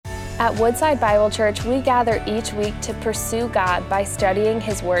At Woodside Bible Church, we gather each week to pursue God by studying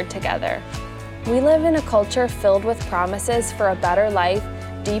His Word together. We live in a culture filled with promises for a better life,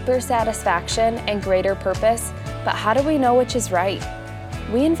 deeper satisfaction, and greater purpose, but how do we know which is right?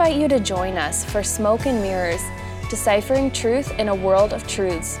 We invite you to join us for Smoke and Mirrors, deciphering truth in a world of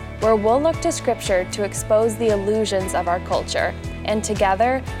truths, where we'll look to Scripture to expose the illusions of our culture, and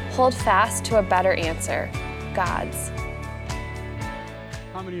together hold fast to a better answer, God's.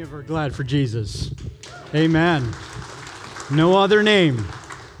 How many of you are glad for Jesus? Amen. No other name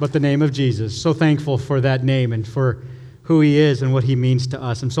but the name of Jesus. So thankful for that name and for who He is and what He means to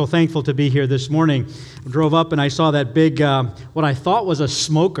us. I'm so thankful to be here this morning. I drove up and I saw that big, what I thought was a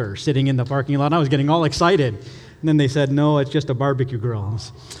smoker sitting in the parking lot. And I was getting all excited. And then they said, no, it's just a barbecue grill.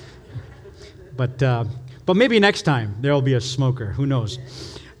 But maybe next time there will be a smoker. Who knows?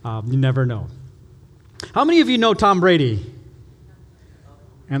 You never know. How many of you know Tom Brady?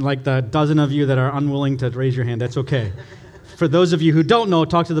 And like the dozen of you that are unwilling to raise your hand, that's okay. For those of you who don't know,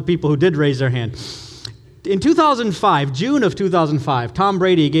 talk to the people who did raise their hand. In 2005, June of 2005, Tom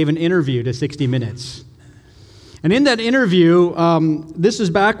Brady gave an interview to 60 Minutes. And in that interview, this is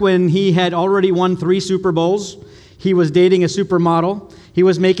back when he had already won 3 Super Bowls. He was dating a supermodel. He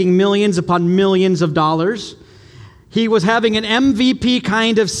was making millions upon millions of dollars. He was having an MVP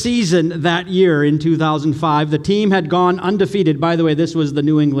kind of season that year in 2005. The team had gone undefeated. By the way, this was the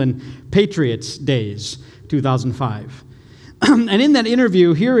New England Patriots days, 2005. And in that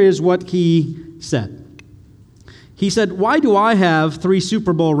interview, here is what he said. He said, "Why do I have 3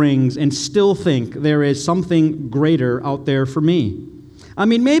 Super Bowl rings and still think there is something greater out there for me? I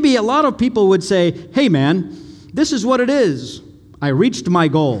mean, maybe a lot of people would say, hey man, this is what it is. I reached my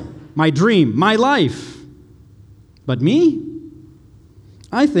goal, my dream, my life. But me?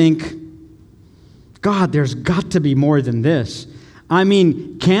 I think, God, there's got to be more than this. I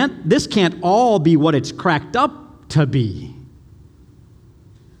mean, this can't all be what it's cracked up to be."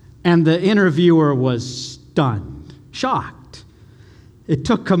 And the interviewer was stunned, shocked. It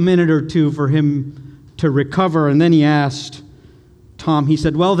took a minute or two for him to recover, and then he asked Tom, he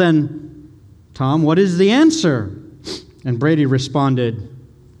said, "Well then, Tom, what is the answer?" And Brady responded,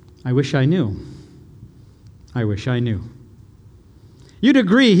 "I wish I knew. I wish I knew." You'd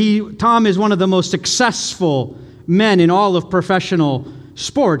agree, Tom is one of the most successful men in all of professional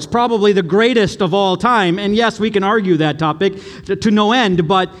sports, probably the greatest of all time. And yes, we can argue that topic to no end,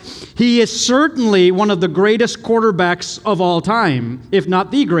 but he is certainly one of the greatest quarterbacks of all time, if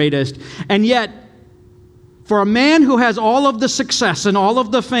not the greatest. And yet, for a man who has all of the success and all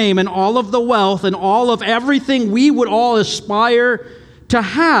of the fame and all of the wealth and all of everything we would all aspire to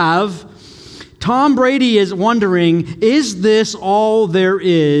have, Tom Brady is wondering, is this all there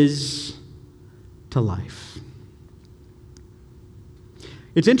is to life?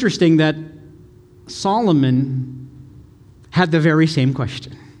 It's interesting that Solomon had the very same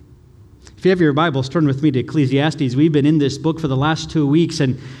question. If you have your Bibles, turn with me to Ecclesiastes. We've been in this book for the last 2 weeks,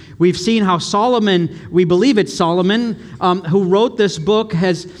 and we've seen how Solomon, we believe it's Solomon, who wrote this book,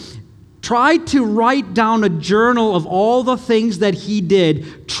 has tried to write down a journal of all the things that he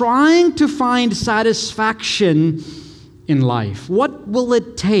did, trying to find satisfaction in life. What will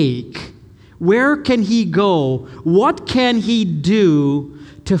it take? Where can he go? What can he do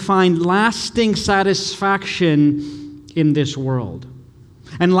to find lasting satisfaction in this world?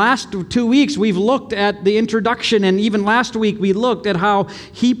 And last 2 weeks, we've looked at the introduction, and even last week, we looked at how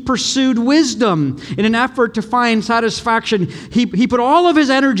he pursued wisdom in an effort to find satisfaction. He put all of his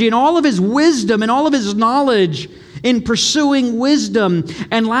energy and all of his wisdom and all of his knowledge in pursuing wisdom.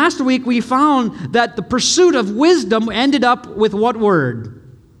 And last week, we found that the pursuit of wisdom ended up with what word?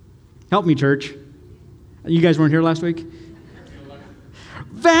 Help me, church. You guys weren't here last week?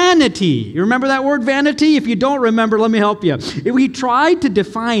 Vanity. You remember that word, vanity? If you don't remember, let me help you. We tried to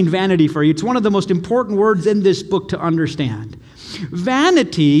define vanity for you. It's one of the most important words in this book to understand.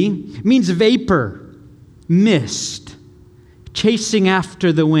 Vanity means vapor, mist, chasing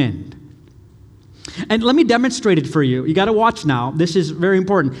after the wind. And let me demonstrate it for you. You got to watch now. This is very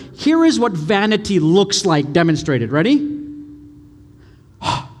important. Here is what vanity looks like demonstrated. Ready?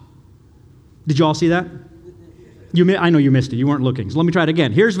 Did you all see that? I know you missed it. You weren't looking. So let me try it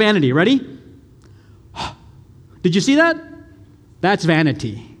again. Here's vanity. Ready? Did you see that? That's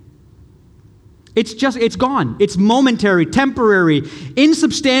vanity. It's gone. It's momentary, temporary,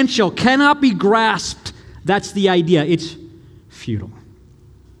 insubstantial, cannot be grasped. That's the idea. It's futile.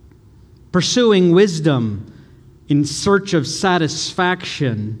 Pursuing wisdom in search of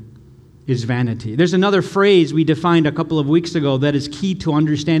satisfaction is vanity. There's another phrase we defined a couple of weeks ago that is key to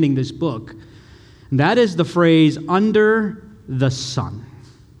understanding this book. And that is the phrase, under the sun.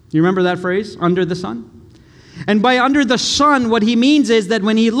 You remember that phrase, under the sun? And by under the sun, what he means is that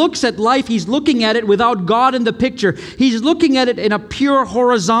when he looks at life, he's looking at it without God in the picture. He's looking at it in a pure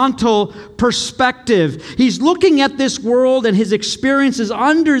horizontal perspective. He's looking at this world and his experiences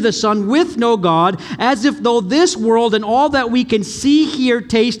under the sun with no God, as if though this world and all that we can see, hear,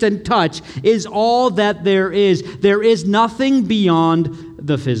 taste, and touch is all that there is. There is nothing beyond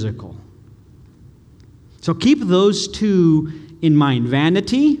the physical. So keep those two in mind,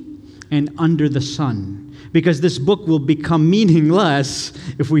 vanity and under the sun. Because this book will become meaningless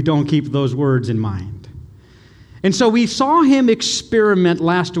if we don't keep those words in mind. And so we saw him experiment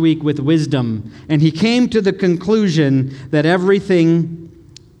last week with wisdom, and he came to the conclusion that everything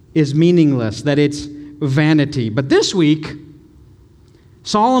is meaningless, that it's vanity. But this week,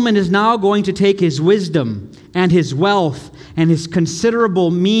 Solomon is now going to take his wisdom and his wealth and his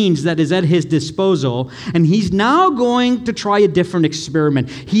considerable means that is at his disposal, and he's now going to try a different experiment.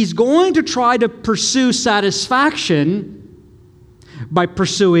 He's going to try to pursue satisfaction by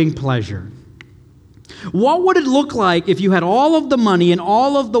pursuing pleasure. What would it look like if you had all of the money and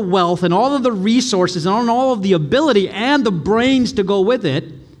all of the wealth and all of the resources and all of the ability and the brains to go with it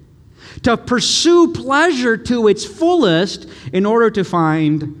to pursue pleasure to its fullest in order to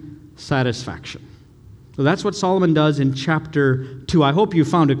find satisfaction? So that's what Solomon does in chapter 2. I hope you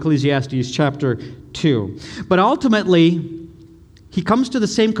found Ecclesiastes chapter 2. But ultimately, he comes to the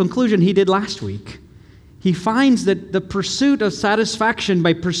same conclusion he did last week. He finds that the pursuit of satisfaction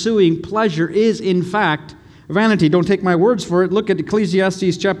by pursuing pleasure is, in fact, vanity. Don't take my words for it. Look at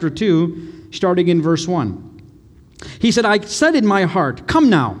Ecclesiastes chapter 2, starting in verse 1. He said, I said in my heart, come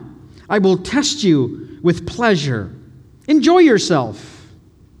now, I will test you with pleasure. Enjoy yourself.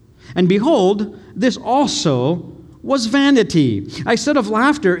 And behold, this also was vanity. I said of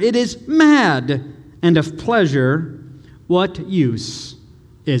laughter, it is mad, and of pleasure, what use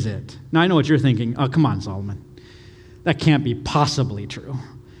is it? Now I know what you're thinking. Oh, come on, Solomon. That can't be possibly true.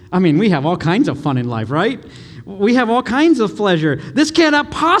 I mean, we have all kinds of fun in life, right? We have all kinds of pleasure. This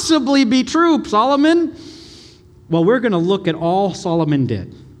cannot possibly be true, Solomon. Well, we're going to look at all Solomon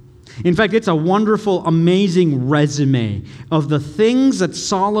did. In fact, it's a wonderful, amazing resume of the things that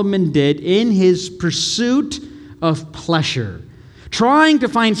Solomon did in his pursuit of pleasure, trying to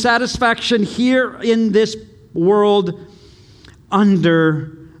find satisfaction here in this world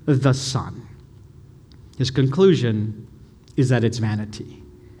under the sun. His conclusion is that it's vanity.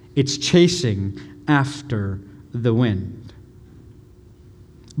 It's chasing after the wind.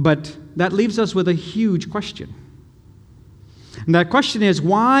 But that leaves us with a huge question. And that question is,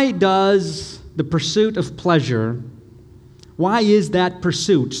 why does the pursuit of pleasure, why is that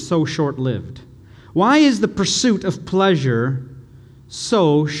pursuit so short-lived? Why is the pursuit of pleasure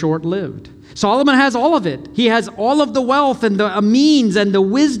so short-lived? Solomon has all of it. He has all of the wealth and the means and the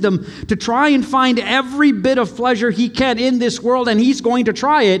wisdom to try and find every bit of pleasure he can in this world, and he's going to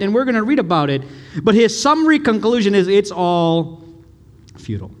try it, and we're going to read about it. But his summary conclusion is it's all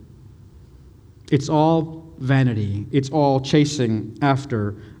futile. It's all vanity. It's all chasing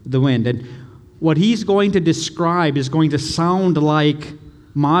after the wind. And what he's going to describe is going to sound like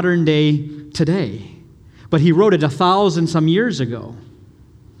modern day today. But he wrote it 1,000-some years ago.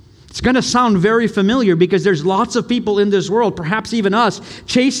 It's going to sound very familiar because there's lots of people in this world, perhaps even us,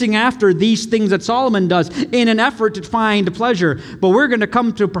 chasing after these things that Solomon does in an effort to find pleasure. But we're going to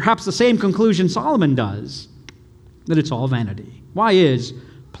come to perhaps the same conclusion Solomon does, that it's all vanity. Why is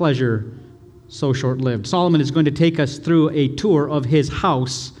pleasure so short-lived? Solomon is going to take us through a tour of his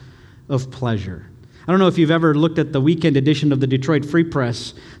house of pleasure. I don't know if you've ever looked at the weekend edition of the Detroit Free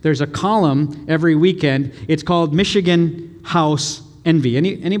Press. There's a column every weekend. It's called Michigan House Envy.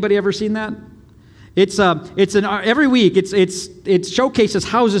 Anybody ever seen that? Every week it showcases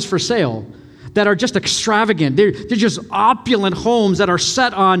houses for sale that are just extravagant. They're just opulent homes that are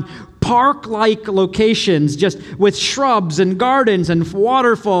set on park-like locations, just with shrubs and gardens and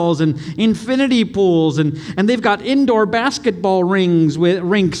waterfalls and infinity pools, and they've got indoor basketball rinks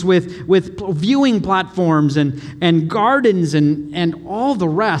with viewing platforms and gardens and all the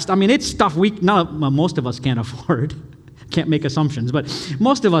rest. I mean, it's stuff most of us can't afford. Can't make assumptions, but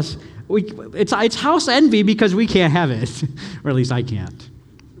most of us, it's house envy because we can't have it, or at least I can't.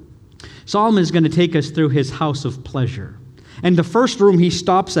 Solomon is going to take us through his house of pleasure. And the first room he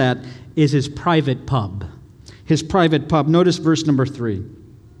stops at is his private pub. His private pub. Notice verse number 3.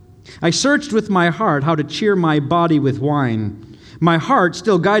 I searched with my heart how to cheer my body with wine, my heart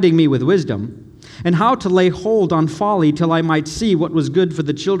still guiding me with wisdom, and how to lay hold on folly till I might see what was good for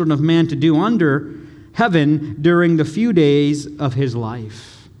the children of man to do under heaven during the few days of his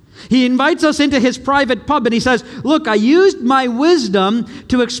life. He invites us into his private pub and he says, look, I used my wisdom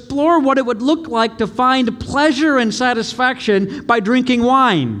to explore what it would look like to find pleasure and satisfaction by drinking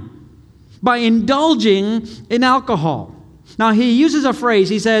wine, by indulging in alcohol. Now, he uses a phrase.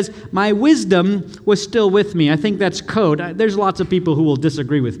 He says, my wisdom was still with me. I think that's code. There's lots of people who will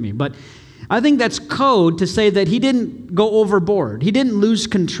disagree with me, but I think that's code to say that he didn't go overboard. He didn't lose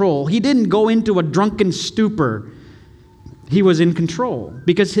control. He didn't go into a drunken stupor. He was in control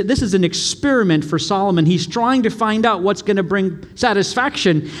because this is an experiment for Solomon. He's trying to find out what's going to bring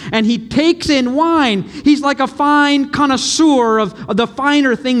satisfaction, and he takes in wine. He's like a fine connoisseur of the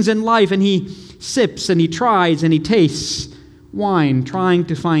finer things in life, and he sips and he tries and he tastes wine, trying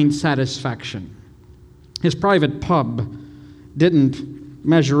to find satisfaction. His private pub didn't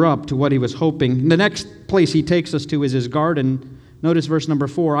measure up to what he was hoping. The next place he takes us to is his garden. Notice verse number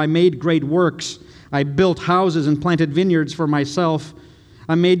 4. I made great works. I built houses and planted vineyards for myself.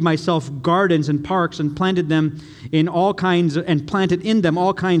 I made myself gardens and parks and planted in them all kinds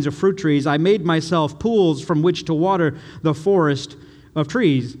of fruit trees. I made myself pools from which to water the forest of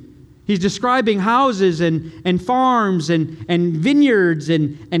trees. He's describing houses and farms and vineyards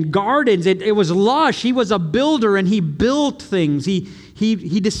and gardens. It was lush. He was a builder and he built things.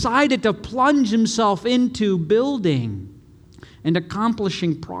 He decided to plunge himself into building and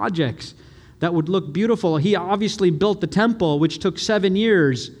accomplishing projects that would look beautiful. He obviously built the temple, which took 7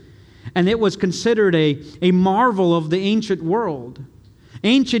 years, and it was considered a marvel of the ancient world.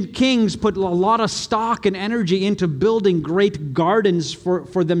 Ancient kings put a lot of stock and energy into building great gardens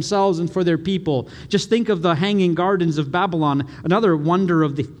for themselves and for their people. Just think of the Hanging Gardens of Babylon, another wonder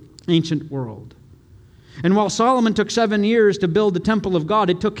of the ancient world. And while Solomon took 7 years to build the temple of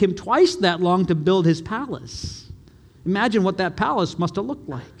God, it took him twice that long to build his palace. Imagine what that palace must have looked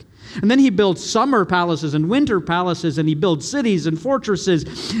like. And then he builds summer palaces and winter palaces, and he builds cities and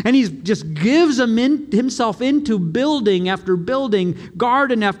fortresses, and he just gives himself into building after building,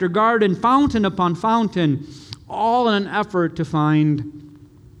 garden after garden, fountain upon fountain, all in an effort to find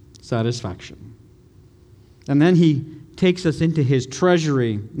satisfaction. And then he takes us into his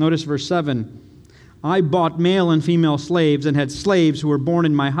treasury. Notice verse 7. I bought male and female slaves and had slaves who were born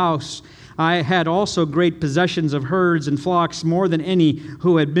in my house. I had also great possessions of herds and flocks, more than any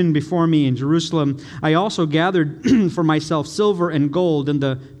who had been before me in Jerusalem. I also gathered for myself silver and gold and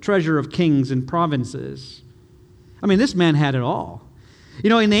the treasure of kings and provinces. I mean, this man had it all. You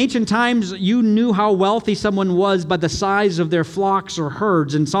know, in the ancient times, you knew how wealthy someone was by the size of their flocks or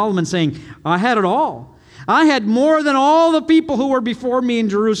herds. And Solomon's saying, I had it all. I had more than all the people who were before me in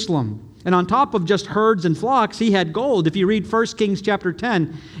Jerusalem. And on top of just herds and flocks, he had gold. If you read 1 Kings chapter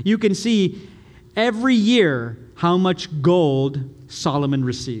 10, you can see every year how much gold Solomon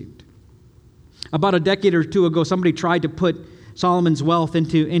received. About a decade or two ago, somebody tried to put Solomon's wealth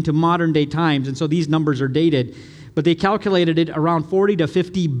into modern day times, and so these numbers are dated, but they calculated it around $40 to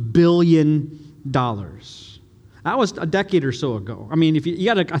 $50 billion. That was a decade or so ago. I mean, if you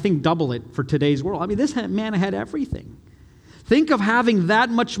got to, I think, double it for today's world. I mean, this man had everything. Think of having that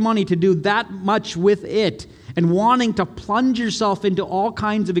much money to do that much with it and wanting to plunge yourself into all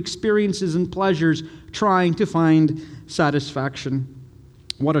kinds of experiences and pleasures trying to find satisfaction.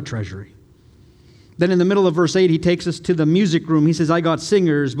 What a treasury. Then in the middle of verse 8, he takes us to the music room. He says, I got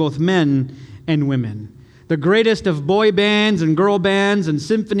singers, both men and women. The greatest of boy bands and girl bands and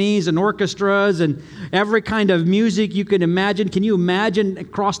symphonies and orchestras and every kind of music you can imagine. Can you imagine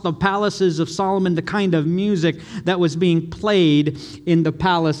across the palaces of Solomon the kind of music that was being played in the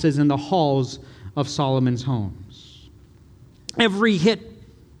palaces and the halls of Solomon's homes? Every hit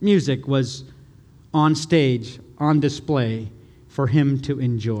music was on stage, on display for him to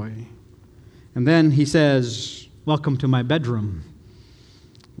enjoy. And then he says, welcome to my bedroom.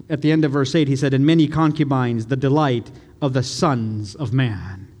 At the end of verse 8, he said, and many concubines, the delight of the sons of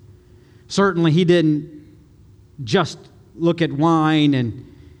man. Certainly, he didn't just look at wine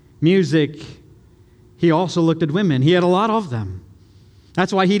and music. He also looked at women. He had a lot of them.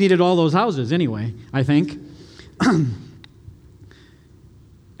 That's why he needed all those houses anyway, I think.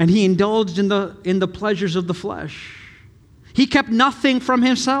 And he indulged in the pleasures of the flesh. He kept nothing from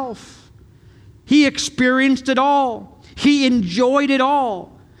himself. He experienced it all. He enjoyed it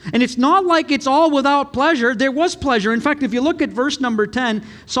all. And it's not like it's all without pleasure. There was pleasure. In fact, if you look at verse number 10,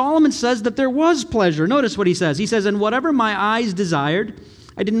 Solomon says that there was pleasure. Notice what he says. He says, and whatever my eyes desired,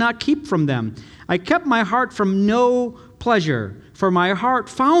 I did not keep from them. I kept my heart from no pleasure, for my heart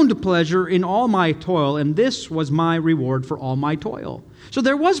found pleasure in all my toil, and this was my reward for all my toil. So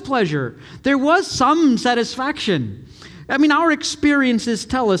there was pleasure. There was some satisfaction. I mean, our experiences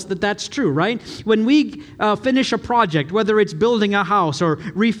tell us that that's true, right? When we finish a project, whether it's building a house or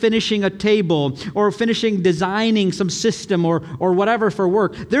refinishing a table or designing some system or whatever for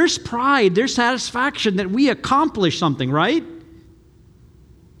work, there's pride, there's satisfaction that we accomplish something, right?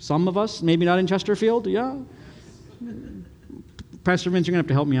 Some of us, maybe not in Chesterfield, yeah. Pastor Vince, you're going to have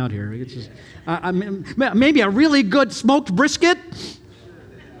to help me out here. It's just, maybe a really good smoked brisket.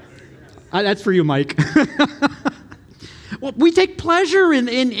 That's for you, Mike. Well, we take pleasure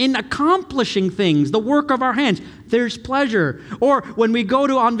in accomplishing things, the work of our hands. There's pleasure. Or when we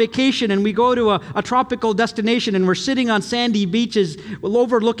go on vacation and we go to a tropical destination and we're sitting on sandy beaches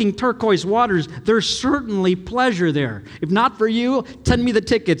overlooking turquoise waters, there's certainly pleasure there. If not for you, send me the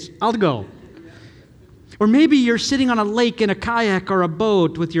tickets. I'll go. Or maybe you're sitting on a lake in a kayak or a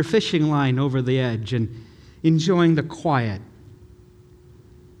boat with your fishing line over the edge and enjoying the quiet.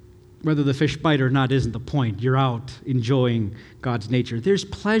 Whether the fish bite or not isn't the point. You're out enjoying God's nature. There's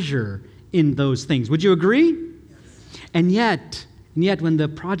pleasure in those things. Would you agree? Yes. And yet, when the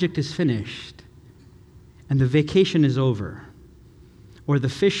project is finished and the vacation is over, or the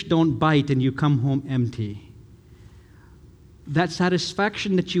fish don't bite and you come home empty, that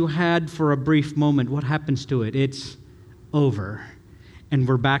satisfaction that you had for a brief moment, what happens to it? It's over. And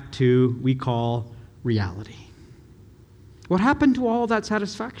we're back to, we call, reality. What happened to all that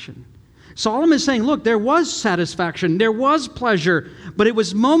satisfaction? Solomon is saying, look, there was satisfaction, there was pleasure, but it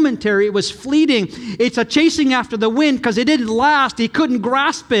was momentary, it was fleeting. It's a chasing after the wind because it didn't last. He couldn't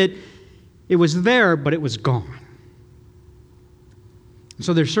grasp it. It was there, but it was gone.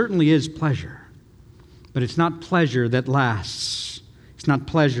 So there certainly is pleasure. But it's not pleasure that lasts. It's not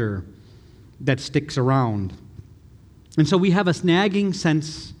pleasure that sticks around. And so we have a nagging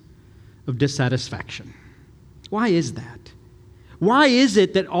sense of dissatisfaction. Why is that? Why is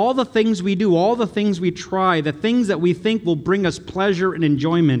it that all the things we do, all the things we try, the things that we think will bring us pleasure and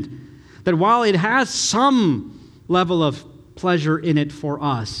enjoyment, that while it has some level of pleasure in it for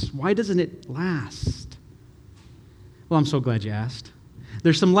us, why doesn't it last? Well, I'm so glad you asked.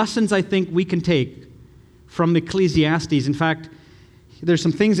 There's some lessons I think we can take from Ecclesiastes. In fact, there's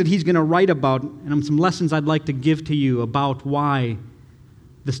some things that he's going to write about, and some lessons I'd like to give to you about why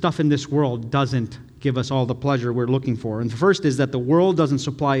the stuff in this world doesn't give us all the pleasure we're looking for. And the first is that the world doesn't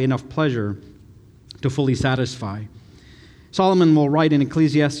supply enough pleasure to fully satisfy. Solomon will write in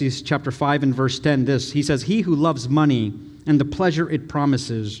Ecclesiastes chapter 5 and verse 10 this. He says, "He who loves money and the pleasure it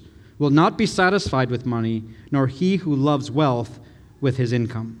promises will not be satisfied with money, nor he who loves wealth with his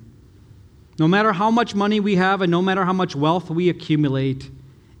income." No matter how much money we have and no matter how much wealth we accumulate,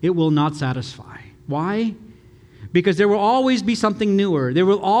 it will not satisfy. Why? Because there will always be something newer. There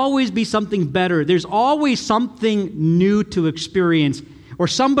will always be something better. There's always something new to experience, or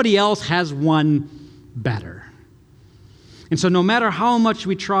somebody else has one better. And so no matter how much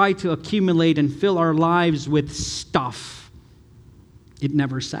we try to accumulate and fill our lives with stuff, it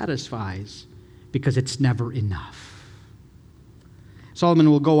never satisfies because it's never enough.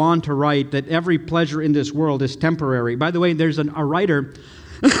 Solomon will go on to write that every pleasure in this world is temporary. By the way, there's a writer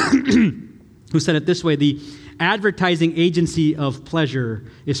who said it this way: the advertising agency of pleasure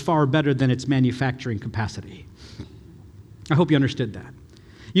is far better than its manufacturing capacity. I hope you understood that.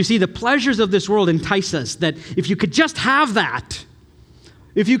 You see, the pleasures of this world entice us, that if you could just have that,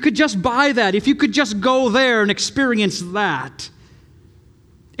 if you could just buy that, if you could just go there and experience that,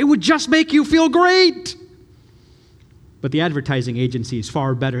 it would just make you feel great. But the advertising agency is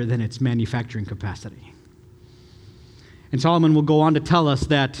far better than its manufacturing capacity. And Solomon will go on to tell us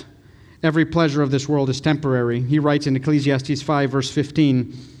that every pleasure of this world is temporary. He writes in Ecclesiastes 5, verse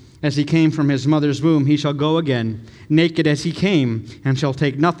 15, "As he came from his mother's womb, he shall go again, naked as he came, and shall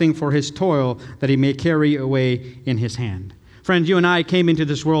take nothing for his toil that he may carry away in his hand." Friends, you and I came into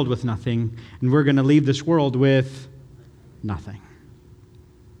this world with nothing, and we're going to leave this world with nothing.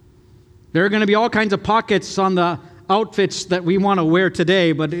 There are going to be all kinds of pockets on the outfits that we want to wear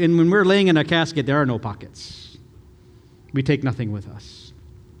today, but when we're laying in a casket, there are no pockets. We take nothing with us.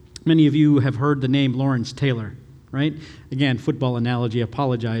 Many of you have heard the name Lawrence Taylor, right? Again, football analogy. I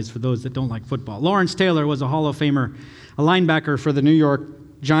apologize for those that don't like football. Lawrence Taylor was a Hall of Famer, a linebacker for the New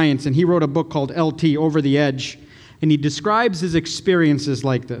York Giants, and he wrote a book called LT, Over the Edge, and he describes his experiences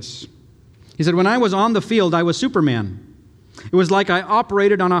like this. He said, "When I was on the field, I was Superman. It was like I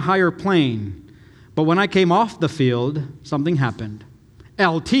operated on a higher plane. But when I came off the field, something happened.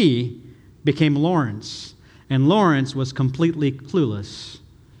 LT became Lawrence, and Lawrence was completely clueless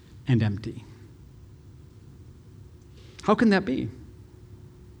and empty." How can that be?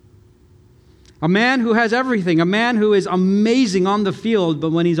 A man who has everything, a man who is amazing on the field,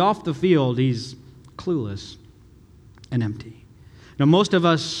 but when he's off the field, he's clueless and empty. Now, most of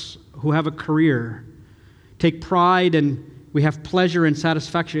us who have a career take pride and we have pleasure and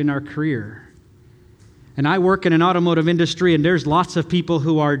satisfaction in our career. And I work in an automotive industry, and there's lots of people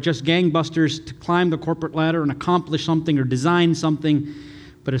who are just gangbusters to climb the corporate ladder and accomplish something or design something.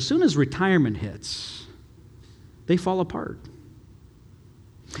 But as soon as retirement hits, they fall apart.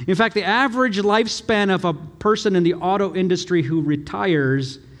 In fact, the average lifespan of a person in the auto industry who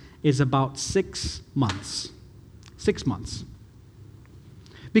retires is about 6 months. 6 months.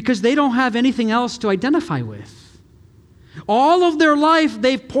 Because they don't have anything else to identify with. All of their life,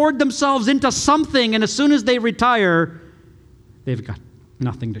 they've poured themselves into something, and as soon as they retire, they've got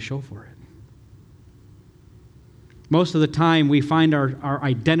nothing to show for it. Most of the time, we find our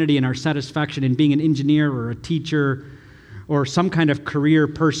identity and our satisfaction in being an engineer or a teacher or some kind of career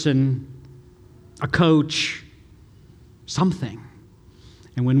person, a coach, something.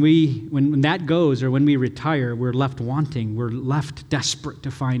 And when that goes, or when we retire, we're left wanting. We're left desperate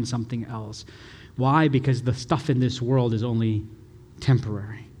to find something else. Why? Because the stuff in this world is only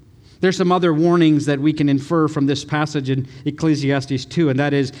temporary. There's some other warnings that we can infer from this passage in Ecclesiastes 2, and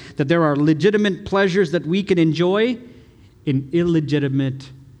that is that there are legitimate pleasures that we can enjoy in illegitimate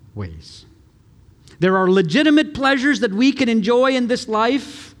ways. There are legitimate pleasures that we can enjoy in this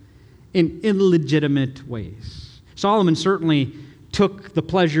life in illegitimate ways. Solomon certainly took the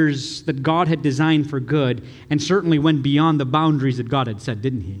pleasures that God had designed for good and certainly went beyond the boundaries that God had set,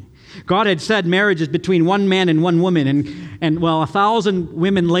 didn't he? God had said marriage is between one man and one woman, and 1,000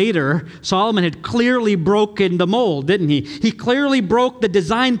 women later, Solomon had clearly broken the mold, didn't he? He clearly broke the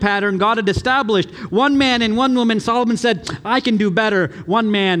design pattern God had established. One man and one woman. Solomon said, I can do better.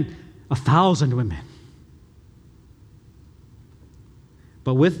 One man, 1,000 women.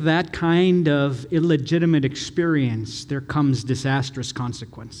 But with that kind of illegitimate experience, there comes disastrous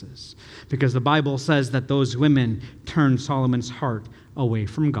consequences. Because the Bible says that those women turned Solomon's heart away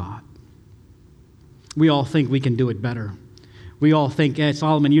from God. We all think we can do it better. We all think, hey,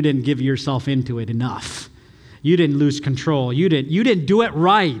 Solomon, you didn't give yourself into it enough. You didn't lose control. You didn't do it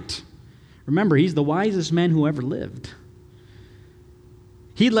right. Remember, he's the wisest man who ever lived.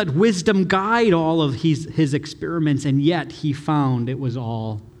 He let wisdom guide all of his experiments, and yet he found it was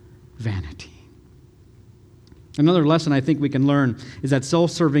all vanity. Another lesson I think we can learn is that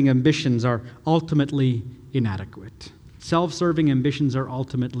self-serving ambitions are ultimately inadequate. Self-serving ambitions are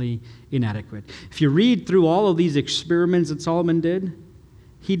ultimately inadequate. If you read through all of these experiments that Solomon did,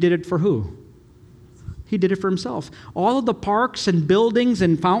 he did it for who? He did it for himself. All of the parks and buildings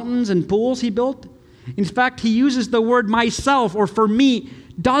and fountains and pools he built, in fact, he uses the word myself or for me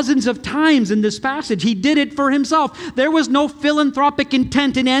dozens of times in this passage. He did it for himself. There was no philanthropic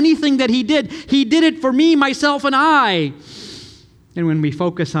intent in anything that he did. He did it for me, myself, and I. And when we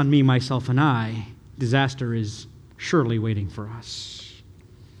focus on me, myself, and I, disaster is surely waiting for us.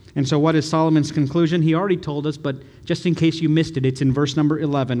 And so what is Solomon's conclusion? He already told us, but just in case you missed it, it's in verse number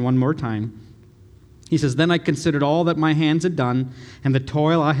 11, one more time. He says, Then I considered all that my hands had done, and the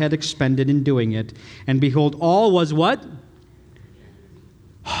toil I had expended in doing it. And behold, all was what?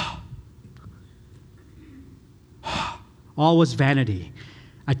 All was vanity,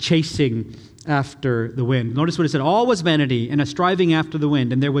 a chasing after the wind. Notice what it said. All was vanity and a striving after the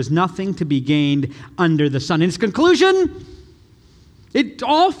wind, and there was nothing to be gained under the sun. In its conclusion, it's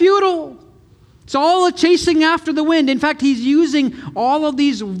all futile. It's all a chasing after the wind. In fact, he's using all of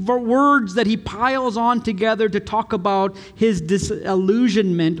these words that he piles on together to talk about his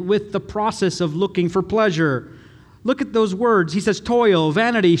disillusionment with the process of looking for pleasure. Look at those words. He says toil,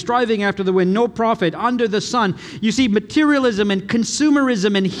 vanity, striving after the wind, no profit, under the sun. You see, materialism and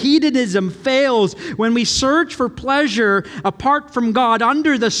consumerism and hedonism fails when we search for pleasure apart from God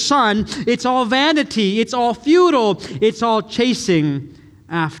under the sun. It's all vanity. It's all futile. It's all chasing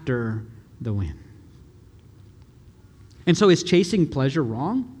after the wind. And so is chasing pleasure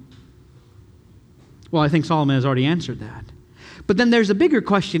wrong? Well, I think Solomon has already answered that. But then there's a bigger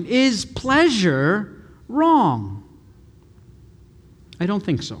question. Is pleasure wrong? I don't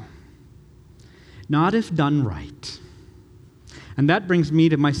think so. Not if done right. And that brings me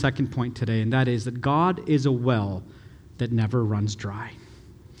to my second point today, and that is that God is a well that never runs dry.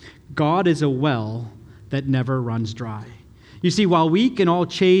 God is a well that never runs dry. You see, while we can all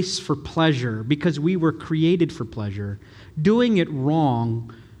chase for pleasure because we were created for pleasure, doing it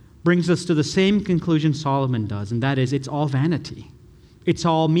wrong brings us to the same conclusion Solomon does, and that is it's all vanity. It's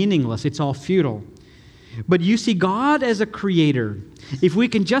all meaningless. It's all futile. But you see, God as a creator, if we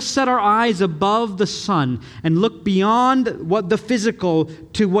can just set our eyes above the sun and look beyond what the physical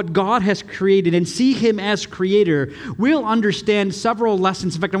to what God has created and see Him as creator, we'll understand several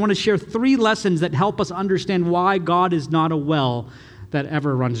lessons. In fact, I want to share 3 lessons that help us understand why God is not a well that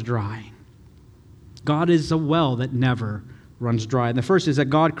ever runs dry. God is a well that never runs dry. And the first is that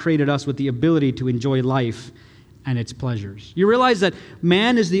God created us with the ability to enjoy life and its pleasures. You realize that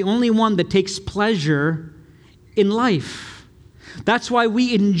man is the only one that takes pleasure in life. That's why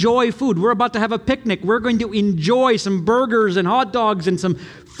we enjoy food. We're about to have a picnic. We're going to enjoy some burgers and hot dogs and some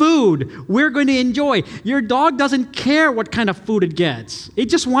food. We're going to enjoy. Your dog doesn't care what kind of food it gets. It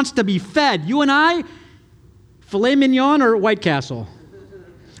just wants to be fed. You and I, filet mignon or White Castle?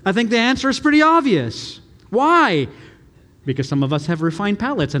 I think the answer is pretty obvious. Why? Because some of us have refined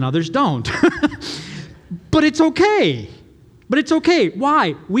palates and others don't. But it's okay.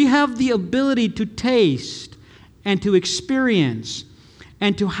 Why? We have the ability to taste and to experience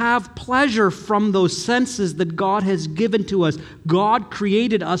and to have pleasure from those senses that God has given to us. God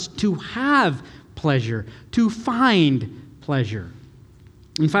created us to have pleasure, to find pleasure.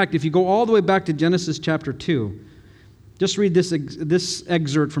 In fact, if you go all the way back to Genesis chapter 2, just read this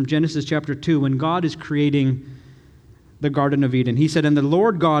excerpt from Genesis chapter 2 when God is creating the Garden of Eden. He said, "And the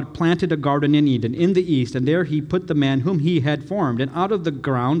Lord God planted a garden in Eden, in the east, and there He put the man whom He had formed. And out of the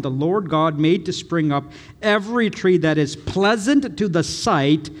ground the Lord God made to spring up every tree that is pleasant to the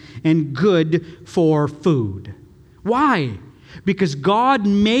sight and good for food." Why? Because God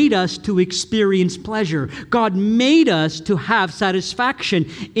made us to experience pleasure. God made us to have satisfaction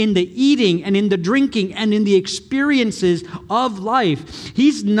in the eating and in the drinking and in the experiences of life.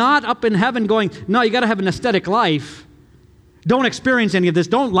 He's not up in heaven going, "No, you got to have an aesthetic life. Don't experience any of this.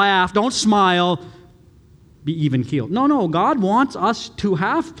 Don't laugh. Don't smile. Be even keeled." No. God wants us to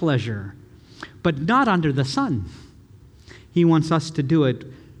have pleasure, but not under the sun. He wants us to do it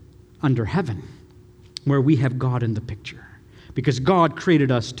under heaven, where we have God in the picture. Because God created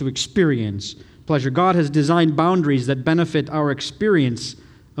us to experience pleasure. God has designed boundaries that benefit our experience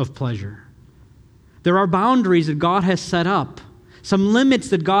of pleasure. There are boundaries that God has set up. Some limits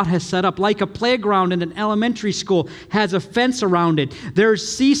that God has set up, like a playground in an elementary school has a fence around it. There's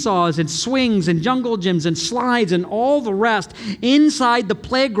seesaws and swings and jungle gyms and slides and all the rest inside the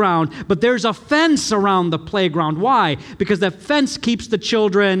playground, but there's a fence around the playground. Why? Because that fence keeps the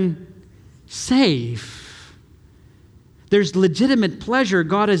children safe. There's legitimate pleasure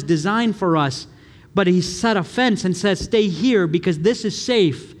God has designed for us, but He set a fence and says, "Stay here because this is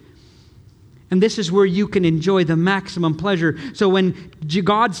safe. And this is where you can enjoy the maximum pleasure." So when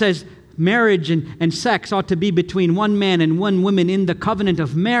God says marriage and sex ought to be between one man and one woman in the covenant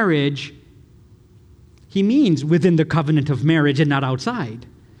of marriage, He means within the covenant of marriage and not outside.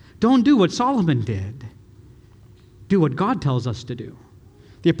 Don't do what Solomon did. Do what God tells us to do.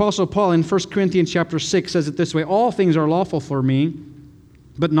 The Apostle Paul in 1 Corinthians chapter 6 says it this way, "All things are lawful for me,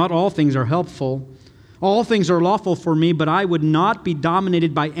 but not all things are helpful. All things are lawful for me, but I would not be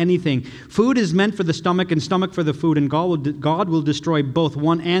dominated by anything. Food is meant for the stomach and stomach for the food, and God will destroy both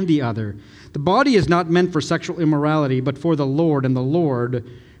one and the other. The body is not meant for sexual immorality, but for the Lord, and the Lord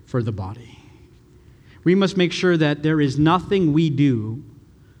for the body." We must make sure that there is nothing we do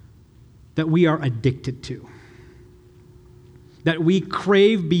that we are addicted to, that we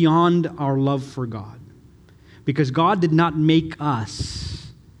crave beyond our love for God. Because God did not make us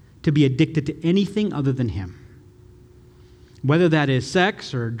to be addicted to anything other than Him. Whether that is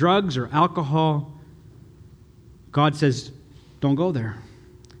sex or drugs or alcohol, God says, don't go there.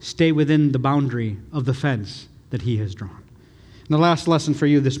 Stay within the boundary of the fence that He has drawn. And the last lesson for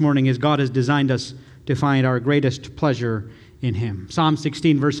you this morning is God has designed us to find our greatest pleasure in Him. Psalm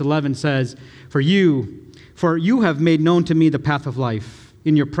 16 verse 11 says, For you have made known to me the path of life.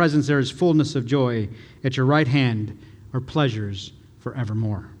 In your presence there is fullness of joy. At your right hand are pleasures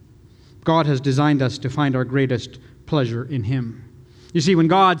forevermore." God has designed us to find our greatest pleasure in Him. You see, when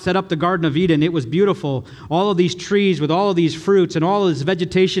God set up the Garden of Eden, it was beautiful. All of these trees with all of these fruits and all of this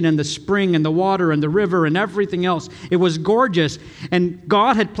vegetation and the spring and the water and the river and everything else. It was gorgeous. And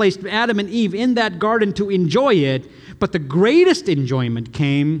God had placed Adam and Eve in that garden to enjoy it. But the greatest enjoyment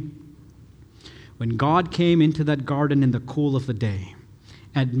came when God came into that garden in the cool of the day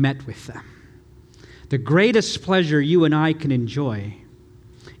and met with them. The greatest pleasure you and I can enjoy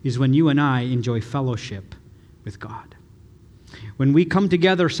is when you and I enjoy fellowship with God. When we come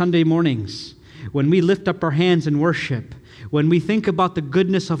together Sunday mornings, when we lift up our hands in worship, when we think about the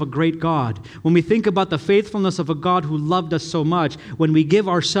goodness of a great God, when we think about the faithfulness of a God who loved us so much, when we give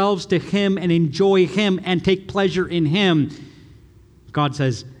ourselves to Him and enjoy Him and take pleasure in Him, God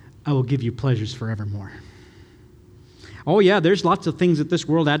says, I will give you pleasures forevermore. Oh yeah, there's lots of things that this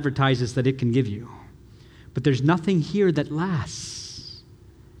world advertises that it can give you. But there's nothing here that lasts.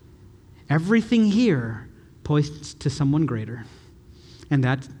 Everything here points to someone greater, and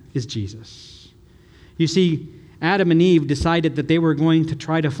that is Jesus. You see, Adam and Eve decided that they were going to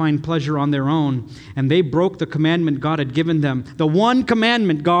try to find pleasure on their own, and they broke the commandment God had given them. The one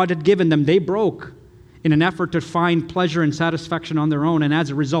commandment God had given them, they broke in an effort to find pleasure and satisfaction on their own, and as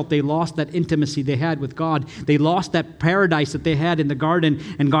a result, they lost that intimacy they had with God. They lost that paradise that they had in the garden,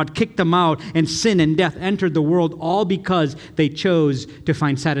 and God kicked them out, and sin and death entered the world, all because they chose to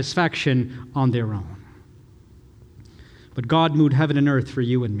find satisfaction on their own. But God moved heaven and earth for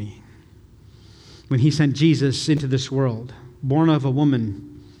you and me when He sent Jesus into this world, born of a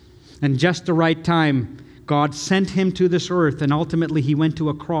woman. And just the right time, God sent Him to this earth, and ultimately He went to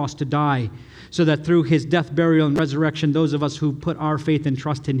a cross to die, so that through His death, burial, and resurrection, those of us who put our faith and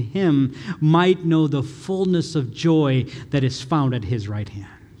trust in Him might know the fullness of joy that is found at His right hand.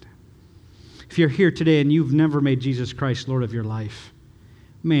 If you're here today and you've never made Jesus Christ Lord of your life,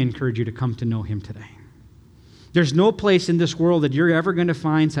 may I encourage you to come to know Him today. There's no place in this world that you're ever going to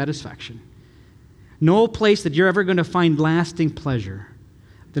find satisfaction. No place that you're ever going to find lasting pleasure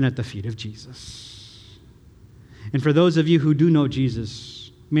than at the feet of Jesus. And for those of you who do know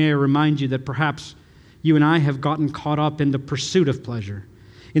Jesus, may I remind you that perhaps you and I have gotten caught up in the pursuit of pleasure,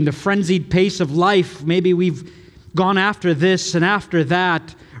 in the frenzied pace of life. Maybe we've gone after this and after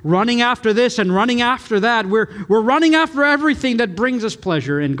that, running after this and running after that. We're running after everything that brings us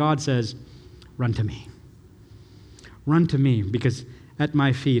pleasure, and God says, run to me. Run to me, because at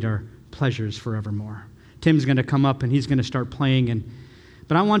my feet are pleasures forevermore. Tim's going to come up and he's going to start playing,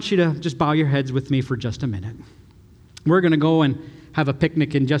 but I want you to just bow your heads with me for just a minute. We're going to go and have a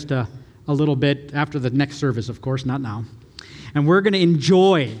picnic in just a little bit after the next service, of course, not now. And we're going to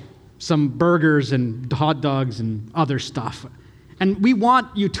enjoy some burgers and hot dogs and other stuff. And we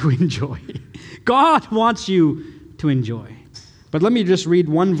want you to enjoy. God wants you to enjoy. But let me just read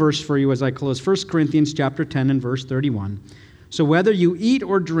one verse for you as I close. 1 Corinthians chapter 10 and verse 31. So whether you eat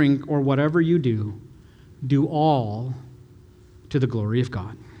or drink or whatever you do all to the glory of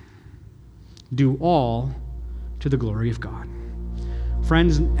God. Do all to the glory of God.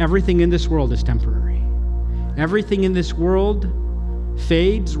 Friends, everything in this world is temporary. Everything in this world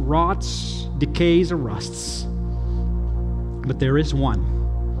fades, rots, decays, or rusts. But there is one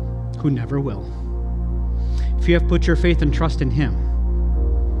who never will. If you have put your faith and trust in Him,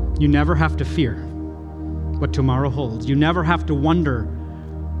 you never have to fear what tomorrow holds. You never have to wonder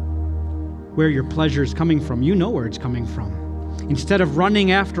where your pleasure is coming from. You know where it's coming from. Instead of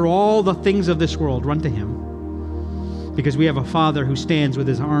running after all the things of this world, run to Him. Because we have a Father who stands with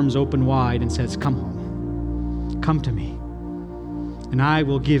His arms open wide and says, come home. Come to me. And I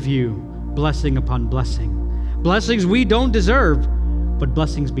will give you blessing upon blessing. Blessings we don't deserve, but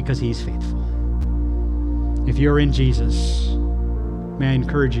blessings because He's faithful. If you're in Jesus, may I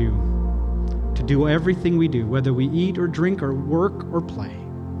encourage you to do everything we do, whether we eat or drink or work or play.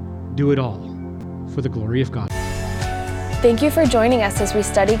 Do it all for the glory of God. Thank you for joining us as we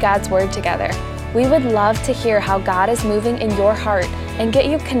study God's Word together. We would love to hear how God is moving in your heart and get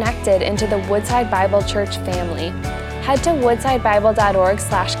you connected into the Woodside Bible Church family. Head to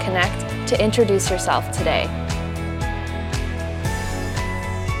woodsidebible.org/connect to introduce yourself today.